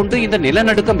மையமாக கொண்டு இந்த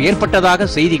நிலநடுக்கம் ஏற்பட்டதாக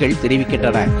செய்திகள்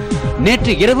தெரிவிக்கின்றன.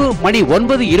 நேற்று இரவு மணி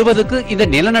 9:20க்கு இந்த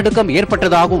நிலநடுக்கம்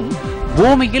ஏற்பட்டதாகவும்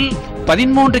பூமியில்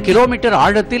 13 கிலோமீட்டர்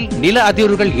ஆழத்தில் நில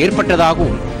அதிர்வுகள்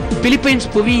ஏற்பட்டதாகவும் பிலிப்பைன்ஸ்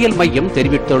புவியியல் மையம்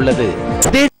தெரிவித்துள்ளது.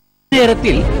 அதே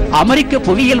நேரத்தில் அமெரிக்க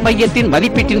புவியியல் மையத்தின்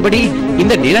மதிப்பீட்டின்படி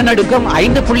இந்த நிலநடுக்கம்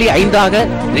 5.5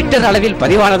 ரிக்டர் அளவில்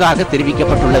பதிவானதாக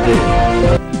தெரிவிக்கப்பட்டுள்ளது.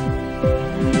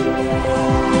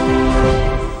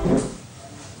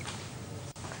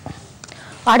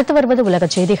 அடுத்து வருவது உலக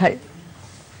செய்திகள்.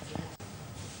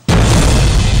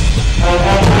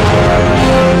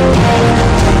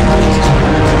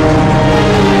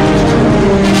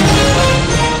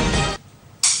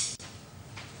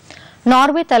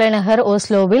 நார்வே தலைநகர்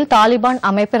ஓஸ்லோவில் தாலிபான்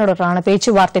அமைப்பினருடனான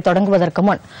பேச்சுவார்த்தை தொடங்குவதற்கு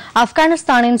முன்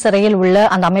ஆப்கானிஸ்தானின் சிறையில் உள்ள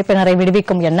அந்த அமைப்பினரை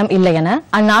விடுவிக்கும் எண்ணம் இல்லை என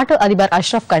அந்நாட்டு அதிபர்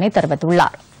அஷ்ரப் கனி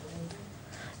தெரிவித்துள்ளார்.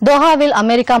 தோஹாவில்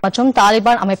அமெரிக்கா மற்றும்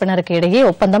தாலிபான் அமைப்பினருக்கு இடையே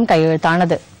ஒப்பந்தம்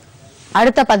கையெழுத்தானது.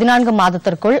 அடுத்த 14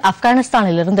 மாதத்திற்குள்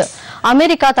ஆப்கானிஸ்தானிலிருந்து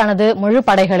அமெரிக்கா தனது முழு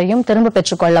படைகளையும் திரும்ப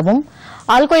பெற்றுக் கொள்ளவும்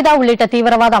அல்-கொய்தா உள்ளிட்ட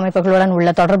தீவிரவாத அமைப்புகளுடன்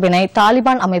உள்ள தொடர்பினை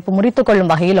தாலிபான் அமைப்பு முறித்துக்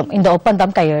கொள்ளும் வகையிலும் இந்த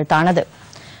ஒப்பந்தம் கையெழுத்தானது.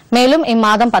 மேலும்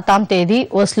இம்மாதம் 10ஆம் தேதி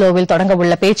ஓஸ்லோவில்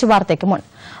தொடங்கவுள்ள பேச்சுவார்த்தைக்கு முன்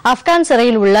ஆப்கான்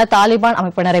சிறையில் உள்ள தாலிபான்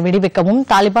அமைப்பினரை விடுவிக்கவும்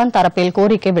தாலிபான் தரப்பில்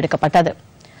கோரிக்கை விடுக்கப்பட்டது.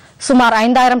 சுமார்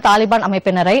 5000 தாலிபான்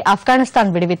அமைப்பினரை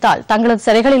ஆப்கானிஸ்தான் விடுவித்தால் தங்களது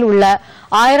சிறைகளில் உள்ள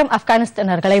 1000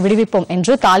 ஆப்கானிஸ்தானர்களை விடுவிப்போம்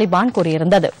என்று தாலிபான்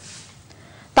கூறியிருந்தது.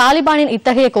 தாலிபானின்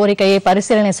இத்தகைய கோரிக்கையை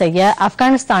பரிசீலனை செய்ய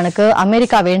ஆப்கானிஸ்தானுக்கு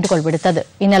அமெரிக்கா வேண்டுகோள் விடுத்தது.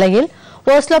 இந்நிலையில்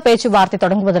ஓஸ்லோ பேச்சுவார்த்தை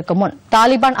தொடங்குவதற்கு முன்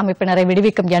தாலிபான் அமைப்பினரை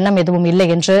விடுவிக்கும் எண்ணம் எதுவும் இல்லை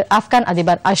என்று ஆப்கான்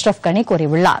அதிபர் அஷ்ரப் கனி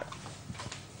கூறியுள்ளார்.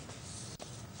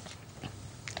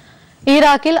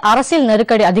 ஈராக்கில் அரசியல்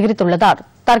நெருக்கடி அதிகரித்துள்ளதால்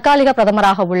தற்காலிக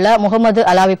பிரதமராக உள்ள முகமது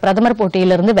அலாவி பிரதமர்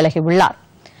போட்டியிலிருந்து விலகியுள்ளார்.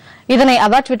 இதனை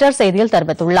அவர் டுவிட்டர் செய்தியில்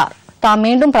தெரிவித்துள்ளார். தாம்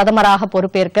மீண்டும் பிரதமராக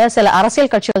பொறுப்பேற்க சில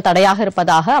அரசியல் கட்சிகள் தடையாக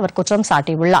இருப்பதாக அவர் குற்றம்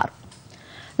சாட்டியுள்ளார்.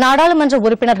 நாடாளுமன்ற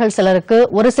உறுப்பினர்கள் சிலருக்கு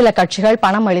ஒரு சில கட்சிகள்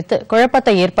பணம் அளித்து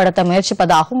குழப்பத்தை ஏற்படுத்த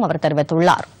முயற்சிப்பதாகவும் அவர்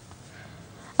தெரிவித்துள்ளார்.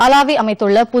 அலாவி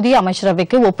அமைத்துள்ள புதிய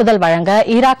அமைச்சரவைக்கு ஒப்புதல் வழங்க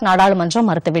ஈராக் நாடாளுமன்றம்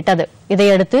மறுத்துவிட்டது.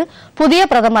 இதையடுத்து புதிய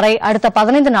பிரதமரை அடுத்த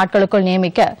 15 நாட்களுக்குள்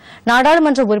நியமிக்க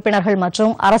நாடாளுமன்ற உறுப்பினர்கள்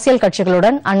மற்றும் அரசியல்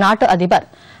கட்சிகளுடன் அந்நாட்டு அதிபர்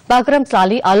பக்ரம்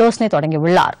சாலி ஆலோசனை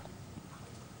தொடங்கியுள்ளார்.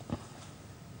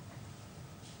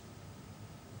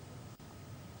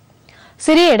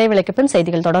 சிறிய இடைவெளிக்கு பின்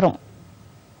செய்திகள் தொடரும்.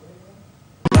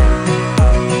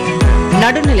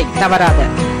 நடுநிலை தவறாத,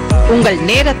 உங்கள்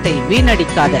நேரத்தை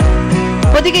வீணடிக்காத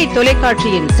பொதிகை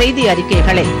தொலைக்காட்சியின் செய்தி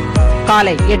அறிக்கைகளை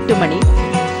காலை 8 மணி,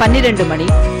 12 மணி,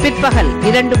 பிற்பகல்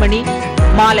 2 மணி,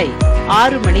 மாலை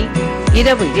 6 மணி,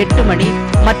 இரவு 8 மணி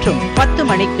மற்றும் 10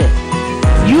 மணிக்கு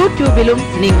யூடியூபிலும்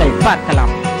நீங்கள்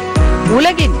பார்க்கலாம்.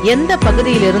 உலகின் எந்த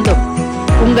பகுதியிலிருந்தும்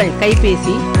உங்கள்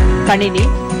கைபேசி, கணினி,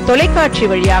 தொலைக்காட்சி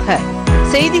வழியாக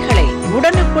செய்திகளை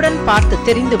உடனுக்குடன் பார்த்து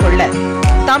தெரிந்து கொள்ள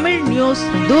தமிழ் நியூஸ்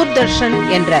தூர்தர்ஷன்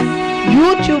என்ற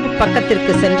யூடியூப்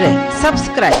பக்கத்திற்கு சென்று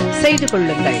சப்ஸ்கிரைப் செய்து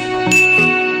கொள்ளுங்கள்.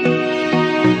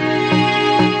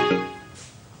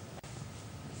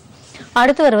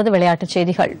 அடுத்து வருவது விளையாட்டுச்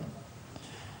செய்திகள்.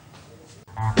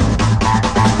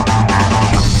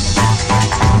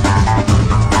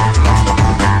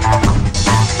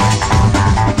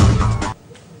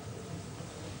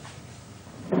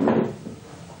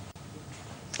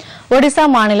 ஒடிசா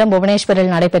மாநிலம்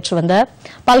புவனேஸ்வரில் நடைபெற்று வந்த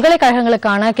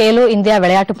பல்கலைக்கழகங்களுக்கான கேலோ இந்தியா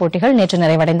விளையாட்டுப் போட்டிகள் நேற்று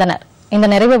நிறைவடைந்தன. இந்த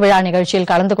நிறைவு விழா நிகழ்ச்சியில்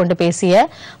கலந்து கொண்டு பேசிய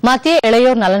மத்திய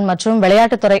இளையோர் நலன் மற்றும்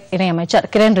விளையாட்டுத்துறை இணையமைச்சர்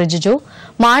கிரண் ரிஜிஜு,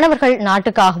 மாணவர்கள்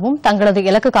நாட்டுக்காகவும் தங்களது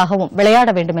இலக்குக்காகவும் விளையாட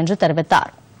வேண்டும் என்று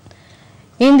தெரிவித்தார்.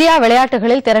 இந்தியா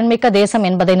விளையாட்டுகளில் திறன்மிக்க தேசம்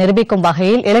என்பதை நிரூபிக்கும்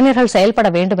வகையில் இளைஞர்கள் செயல்பட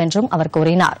வேண்டும் என்றும் அவர்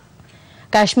கூறினார்.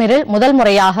 காஷ்மீரில் முதல்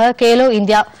முறையாக கேலோ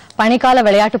இந்தியா பனிக்கால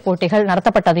விளையாட்டுப் போட்டிகள்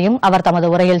நடத்தப்பட்டதையும் அவர் தமது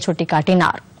உரையில்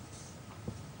சுட்டிக்காட்டினார்.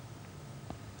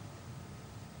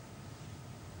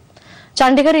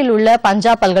 சண்டிகரில் உள்ள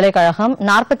பஞ்சாப் பல்கலைக்கழகம்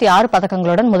 46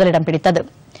 பதக்கங்களுடன் முதலிடம் பிடித்தது.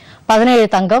 17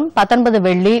 தங்கம், 19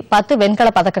 வெள்ளி, 10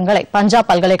 வெண்கலப் பதக்கங்களை பஞ்சாப்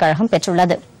பல்கலைக்கழகம்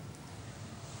பெற்றுள்ளது.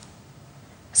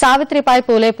 சாவித்ரிபாய்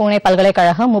பூலே புனே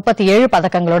பல்கலைக்கழகம் 37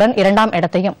 பதக்கங்களுடன் 2ஆம்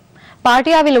இடத்தையும்,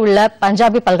 பாட்டியாவில் உள்ள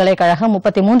பஞ்சாபி பல்கலைக்கழகம்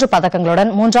 33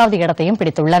 பதக்கங்களுடன் 3வது இடத்தையும்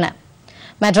பிடித்துள்ளன.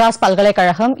 மெட்ராஸ்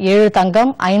பல்கலைக்கழகம் 7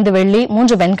 தங்கம், 5 வெள்ளி,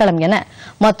 3 வெண்கலம் என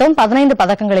மொத்தம் 15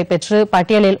 பதக்கங்களை பெற்று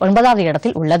பட்டியலில் 9வது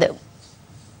இடத்தில் உள்ளது.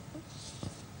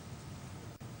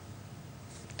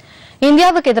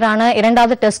 இந்தியாவுக்கு எதிரான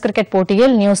 2வது டெஸ்ட் கிரிக்கெட்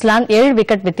போட்டியில் நியூசிலாந்து 7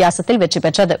 விக்கெட் வித்தியாசத்தில் வெற்றி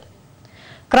பெற்றது.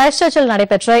 கிரைஸ்ட்சர்ச்சில்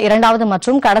நடைபெற்ற 2வது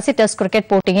மற்றும் கடைசி டெஸ்ட் கிரிக்கெட்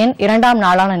போட்டியின் 2ஆம்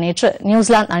நாளான நேற்று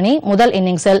நியூசிலாந்து அணி முதல்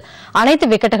இன்னிங்ஸில்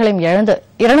அனைத்து விக்கெட்டுகளையும் இழந்து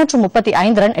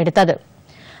 235 ரன் எடுத்தது.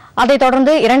 அதைத்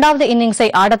தொடர்ந்து 2வது இன்னிங்ஸை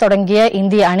ஆடத் தொடங்கிய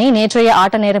இந்திய அணி நேற்றைய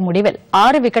ஆட்ட நேர முடிவில்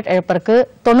 6 விக்கெட் இழப்பிற்கு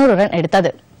 90 ரன்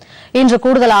எடுத்தது. இன்று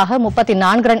கூடுதலாக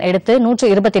 34 ரன் எடுத்து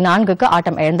 124க்கு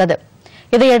ஆட்டம் இழந்தது.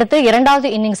 இதையடுத்து 2வது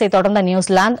இன்னிங்ஸை தொடர்ந்த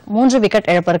நியூசிலாந்து 3 விக்கெட்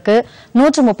இழப்பிற்கு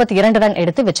 132 ரன்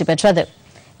எடுத்து வெற்றி பெற்றது.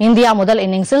 இந்தியா முதல்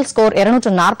இன்னிங்ஸில் ஸ்கோர்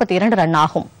 242 ரன்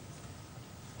ஆகும்.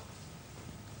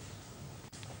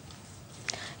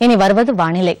 இனி வருவது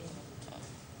வானிலை.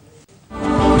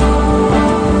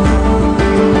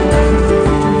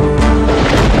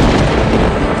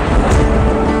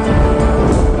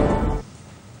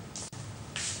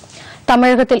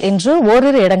 தமிழகத்தில் இன்று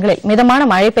ஓரிரு இடங்களில் மிதமான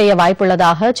மழை பெய்ய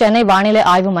வாய்ப்புள்ளதாக சென்னை வானிலை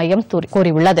ஆய்வு மையம்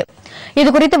கூறியுள்ளது.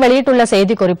 இதுகுறித்து வெளியிட்டுள்ள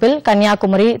செய்திக்குறிப்பில்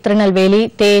கன்னியாகுமரி, திருநெல்வேலி,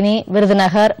 தேனி,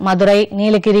 விருதுநகர், மதுரை,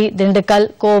 நீலகிரி, திண்டுக்கல்,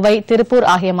 கோவை, திருப்பூர்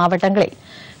ஆகிய மாவட்டங்களில்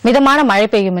மிதமான மழை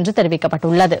பெய்யும் என்று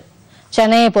தெரிவிக்கப்பட்டுள்ளது.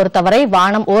 சென்னையை பொறுத்தவரை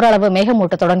வானம் ஓரளவு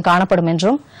மேகமூட்டத்துடன் காணப்படும்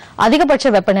என்றும்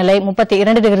அதிகபட்ச வெப்பநிலை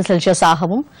 32 டிகிரி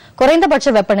செல்சியஸாகவும்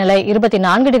குறைந்தபட்ச வெப்பநிலை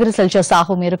 24 டிகிரி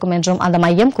செல்சியஸாகவும் இருக்கும் என்றும் அந்த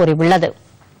மையம் கூறியுள்ளது.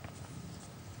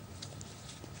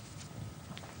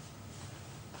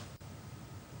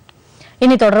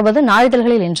 இனி தொடர்வது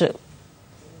நாளிதழ்களில் இன்று.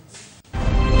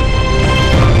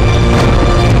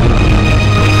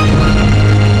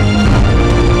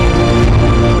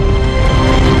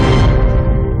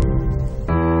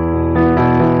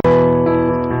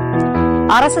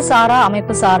 அரசு சாரா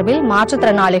அமைப்பு சார்பில்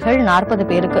மாற்றுத்திறனாளிகள் 40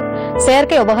 பேருக்கு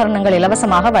செயற்கை உபகரணங்கள்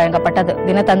இலவசமாக வழங்கப்பட்டது.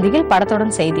 தினத்தந்தியில்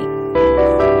படத்துடன் செய்தி.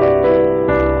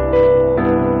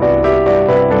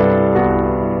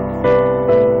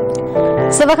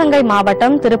 சிவகங்கை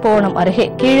மாவட்டம் திருப்புவனம் அருகே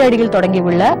கீழடியில்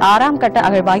தொடங்கியுள்ள 6ஆம் கட்ட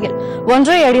அகழ்வாயில்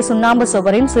 1.5 அடி சுண்ணாம்பு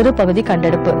சுவரின் சிறு பகுதி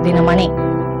கண்டெடுப்பு. தினமணி.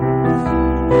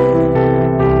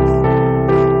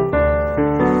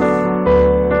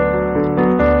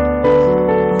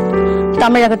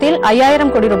 தமிழகத்தில்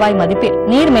 5000 கோடி ரூபாய் மதிப்பில்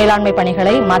நீர் மேலாண்மை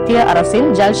பணிகளை மத்திய அரசின்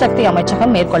ஜல்சக்தி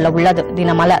அமைச்சகம் மேற்கொள்ள உள்ளது.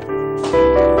 தினமலர்.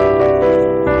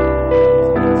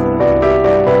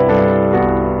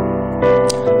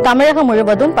 தமிழகம்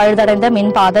முழுவதும் பழுதடைந்த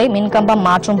மின்பாதை, மின்கம்பம்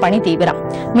மாற்றும் பணி தீவிரம்.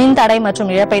 மின்தடை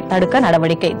மற்றும் இழப்பை தடுக்க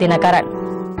நடவடிக்கை. தினகரன்.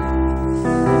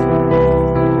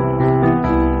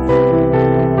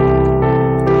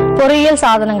 பொறியியல்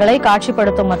சாதனங்களை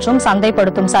காட்சிப்படுத்தும் மற்றும்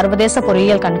சந்தைப்படுத்தும் சர்வதேச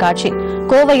பொறியியல் கண்காட்சி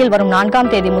கோவையில் வரும் 4ஆம்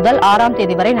தேதி முதல் 6ஆம்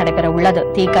தேதி வரை நடைபெறவுள்ளது.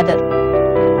 தீக்கதிர்.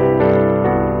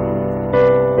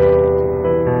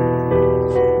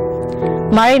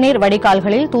 மழைநீர்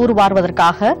வடிகால்களில்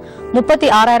தூர்வாருவதற்காக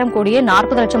 36,000 கோடியே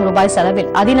 40 லட்சம் ரூபாய்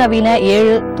செலவில் அதிநவீன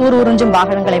 7 தூர் உறிஞ்சும்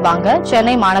வாகனங்களை வாங்க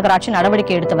சென்னை மாநகராட்சி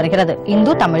நடவடிக்கை எடுத்து வருகிறது.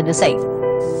 இந்து தமிழ் திசை.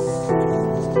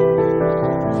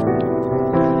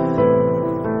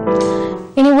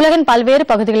 இனி உலகின் பல்வேறு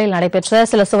பகுதிகளில் நடைபெற்ற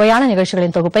சில சுவையான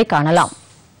நிகழ்ச்சிகளின் தொகுப்பை காணலாம்.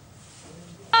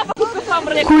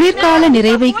 குளிர்கால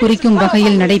நிறைவை குறிக்கும்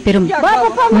வகையில் நடைபெறும்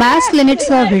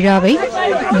மாஸ்லெனிட்சா விழாவை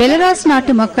பெலராஸ்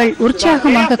நாட்டு மக்கள்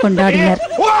உற்சாகமாக கொண்டாடினர்.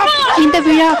 இந்த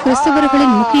விழா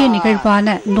கிறிஸ்தவர்களின் முக்கிய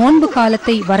நிகழ்வான நோன்பு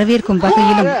காலத்தை வரவேற்கும்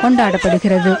வகையிலும்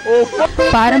கொண்டாடப்படுகிறது.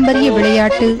 பாரம்பரிய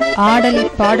விளையாட்டு, ஆடல்,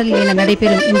 பாடல் என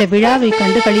நடைபெறும் இந்த விழாவை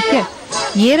கண்டுகளிக்க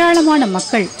ஏராளமான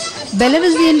மக்கள்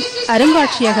பெலருசியன்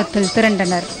அருங்காட்சியகத்தில்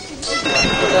திரண்டனர்.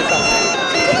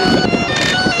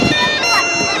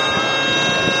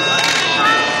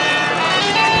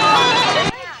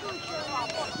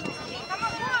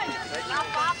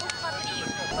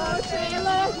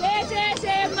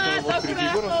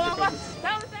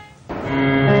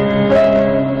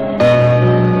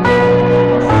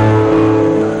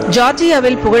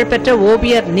 ஜார்ஜியாவில் புகழ்பெற்ற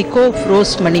ஓவியர் நிக்கோ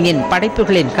ஃப்ரோஸ்மனியின்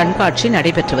படைப்புகளின் கண்காட்சி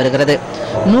நடைபெற்று வருகிறது.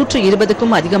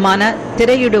 120க்கும் அதிகமான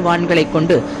திரையிடுவான்களை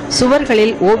கொண்டு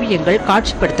சுவர்களில் ஓவியங்கள்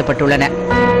காட்சிப்படுத்தப்பட்டுள்ளன.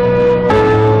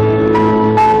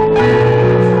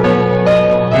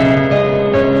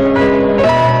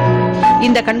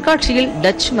 இந்த கண்காட்சியில்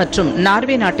டச் மற்றும்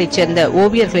நார்வே நாட்டைச் சேர்ந்த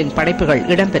ஓவியர்களின் படைப்புகள்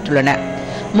இடம்பெற்றுள்ளன.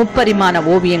 முப்பரிமாண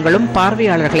ஓவியங்களும்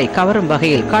பார்வையாளர்களை கவரும்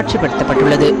வகையில்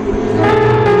காட்சிப்படுத்தப்பட்டுள்ளது.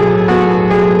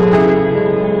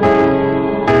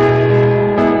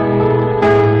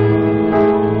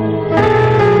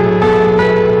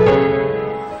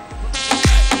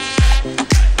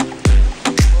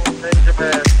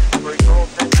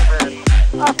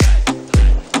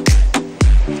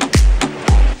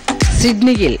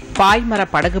 சிட்னியில் பாய்மர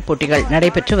படகு போட்டிகள்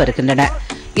நடைபெற்று வருகின்றன.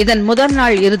 இதன் முதல்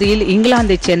நாள் இறுதியில்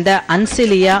இங்கிலாந்தைச் சேர்ந்த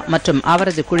அன்சிலியா மற்றும்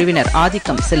அவரது குழுவினர்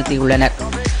ஆதிக்கம் செலுத்தியுள்ளனர்.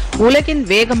 உலகின்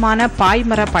வேகமான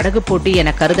பாய்மர படகு போட்டி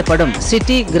என கருதப்படும்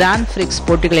சிட்டி கிராண்ட் பிரிக்ஸ்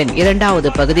போட்டிகளின்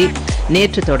 2வது பகுதி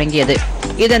நேற்று தொடங்கியது.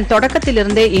 இதன்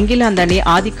தொடக்கத்திலிருந்தே இங்கிலாந்து அணி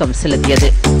ஆதிக்கம் செலுத்தியது.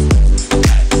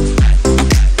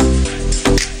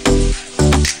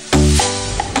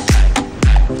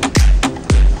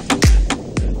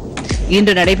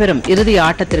 இன்று நடைபெறும் இறுதி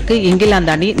ஆட்டத்திற்கு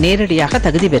இங்கிலாந்து அணி நேரடியாக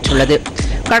தகுதி பெற்றுள்ளது.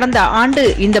 கடந்த ஆண்டு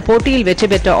இந்த போட்டியில் வெற்றி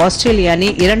பெற்ற ஆஸ்திரேலிய அணி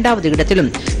 2வது இடத்திலும்,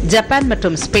 ஜப்பான்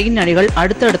மற்றும் ஸ்பெயின் அணிகள்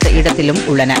அடுத்தடுத்த இடத்திலும்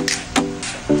உள்ளன.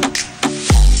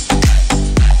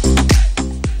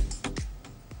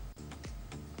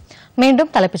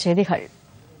 மீண்டும் தலைப்புச் செய்திகள்.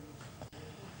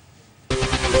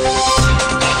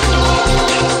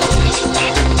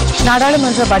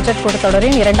 நாடாளுமன்ற பட்ஜெட்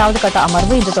கூட்டத்தொடரின் 2வது கட்ட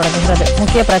அமர்வு இன்று தொடங்குகிறது.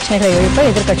 முக்கிய பிரச்சினைகளை எழுப்ப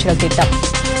எதிர்க்கட்சிகள் திட்டம்.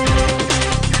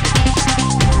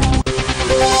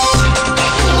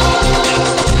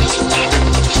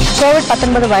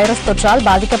 கோவிட்-19 வைரஸ் தொற்றால்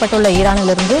பாதிக்கப்பட்டுள்ள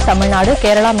ஈரானிலிருந்து தமிழ்நாடு,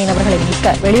 கேரளா மீனவர்களை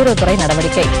மீட்க வெளியுறவுத்துறை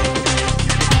நடவடிக்கை.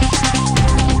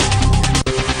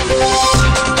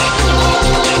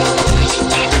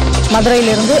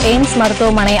 மதுரையிலிருந்து எய்ம்ஸ்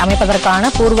மருத்துவமனை அமைப்பதற்கான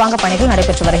பூர்வாங்க பணிகள்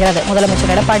நடைபெற்று வருகிறது.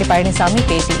 முதலமைச்சர் எடப்பாடி பழனிசாமி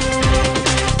பேட்டி.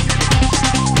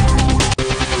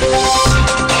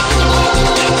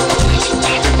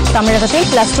 தமிழகத்தில்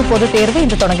 +2 பொதுத் தேர்வு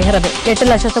இன்று தொடங்குகிறது.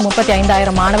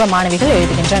 8,35,000 மாணவ மாணவிகள்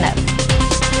எழுதுகின்றனர்.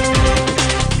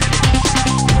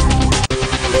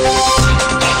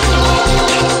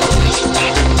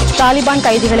 தாலிபான்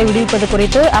கைதிகளை விடுவிப்பது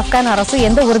குறித்து ஆப்கான் அரசு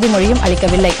எந்த உறுதிமொழியும்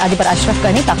அளிக்கவில்லை. அதிபர் அஷ்ரப்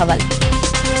கனி தகவல்.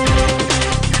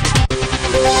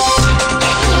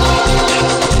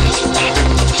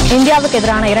 இந்தியாவுக்கு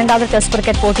எதிரான 2வது டெஸ்ட்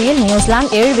கிரிக்கெட் போட்டியில்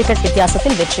நியூசிலாந்து 7 விக்கெட்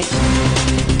வித்தியாசத்தில் வெற்றி.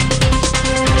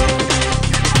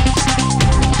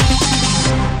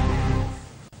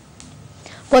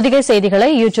 பொதிகை செய்திகளை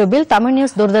யூடியூபில் தமிழ்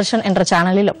நியூஸ் தூர்தர்ஷன் என்ற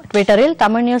சேனலிலும், ட்விட்டரில்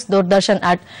Tamil news Doordarshan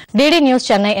 @DD news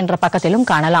Chennai என்ற பக்கத்திலும்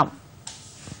காணலாம்.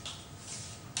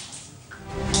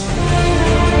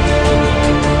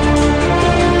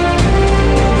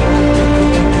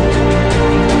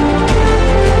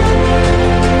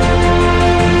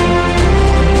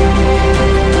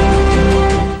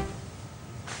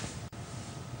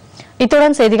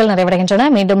 இத்துடன் செய்திகள் நிறைவடைகின்றன.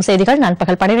 மீண்டும் செய்திகள்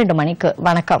நண்பகல் 12 மணிக்கு.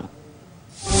 வணக்கம்.